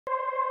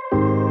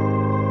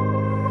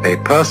A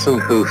person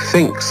who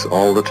thinks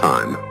all the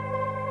time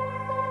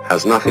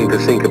has nothing to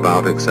think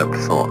about except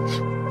thoughts.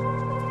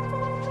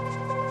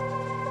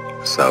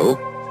 So,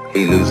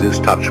 he loses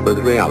touch with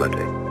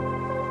reality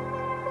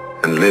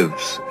and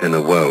lives in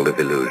a world of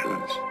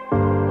illusions.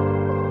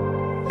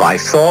 By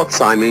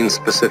thoughts, I mean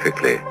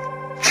specifically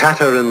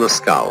chatter in the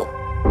skull,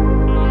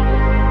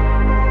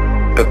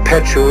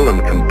 perpetual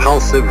and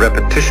compulsive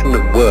repetition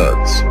of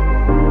words,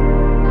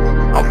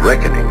 of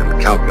reckoning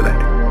and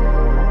calculating.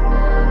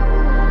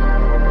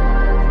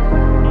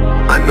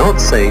 I'm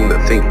not saying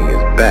that thinking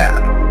is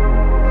bad.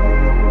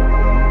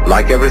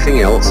 Like everything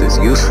else, it's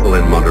useful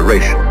in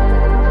moderation.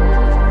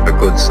 A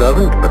good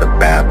servant, but a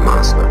bad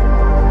master.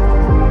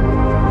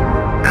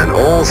 And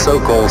all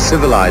so-called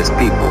civilized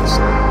peoples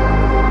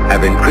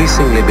have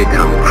increasingly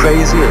become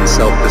crazy and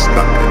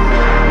self-destructive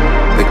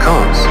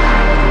because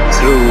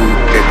through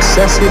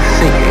excessive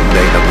thinking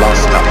they have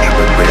lost touch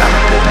with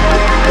reality.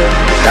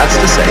 That's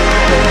to say,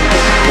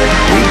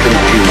 we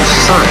confuse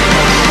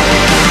science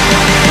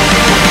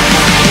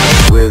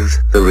with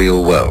the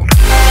real world.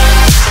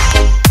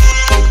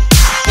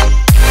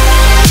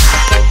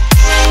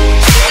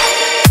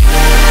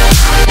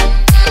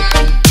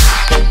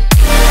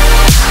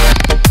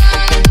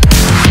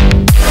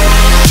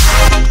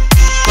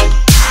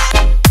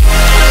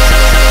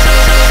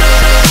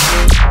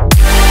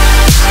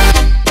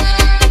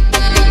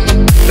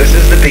 This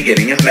is the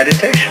beginning of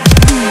meditation.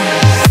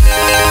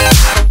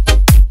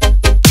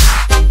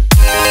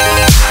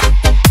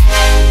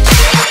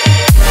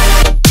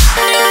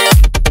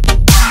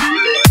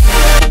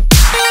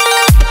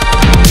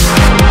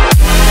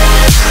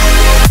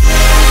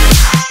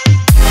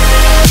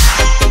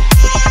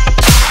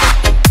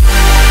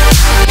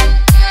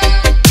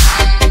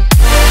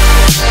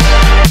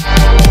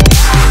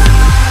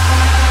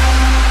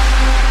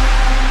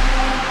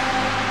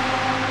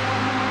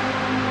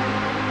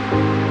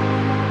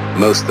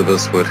 Most of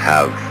us would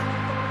have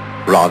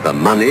rather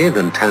money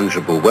than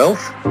tangible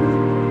wealth,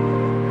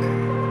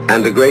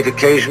 and a great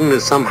occasion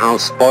is somehow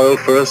spoiled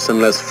for us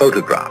unless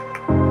photographed.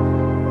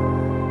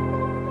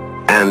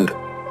 And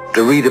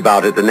to read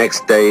about it the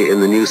next day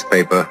in the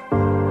newspaper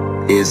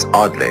is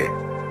oddly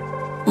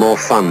more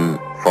fun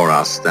for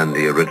us than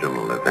the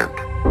original event.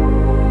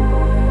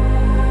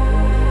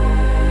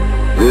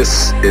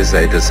 This is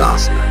a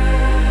disaster,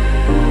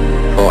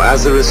 for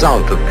as a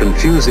result of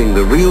confusing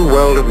the real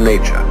world of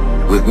nature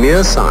with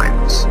mere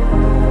signs,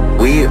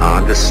 we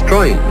are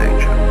destroying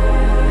nature.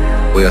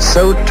 We are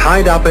so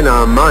tied up in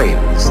our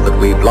minds that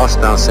we've lost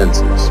our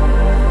senses.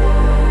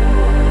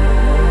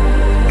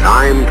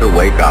 Time to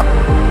wake up.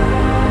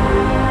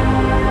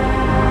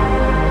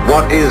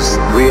 What is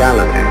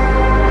reality?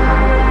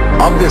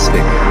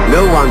 Obviously,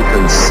 no one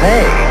can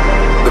say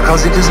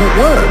because it isn't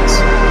words.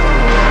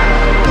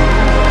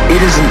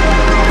 It isn't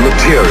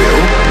material,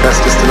 that's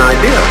just an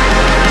idea.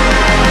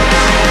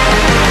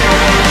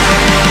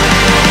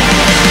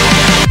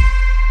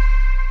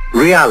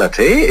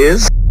 Reality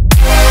is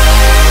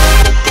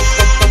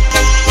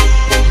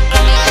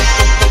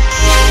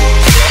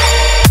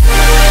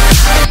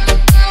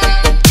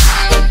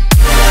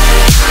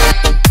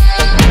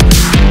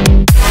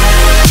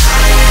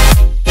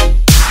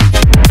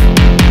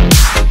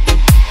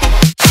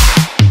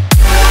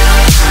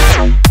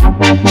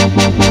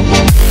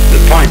the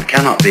point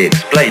cannot be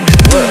explained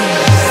in words.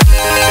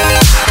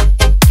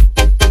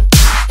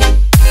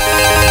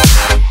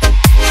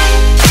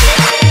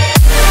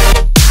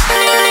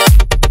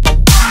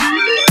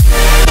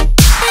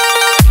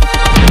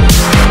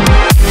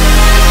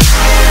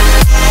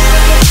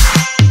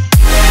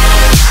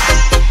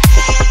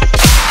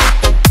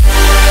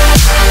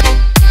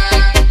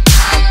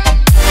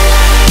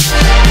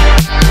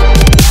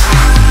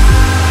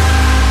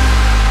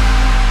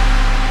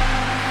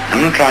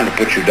 I'm not trying to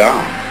put you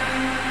down.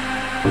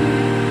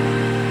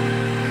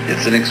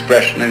 It's an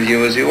expression of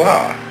you as you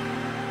are.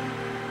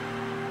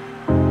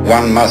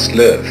 One must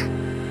live.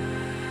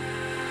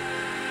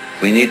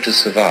 We need to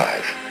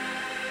survive,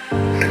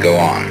 to go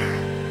on.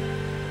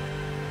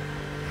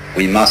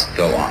 We must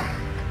go on.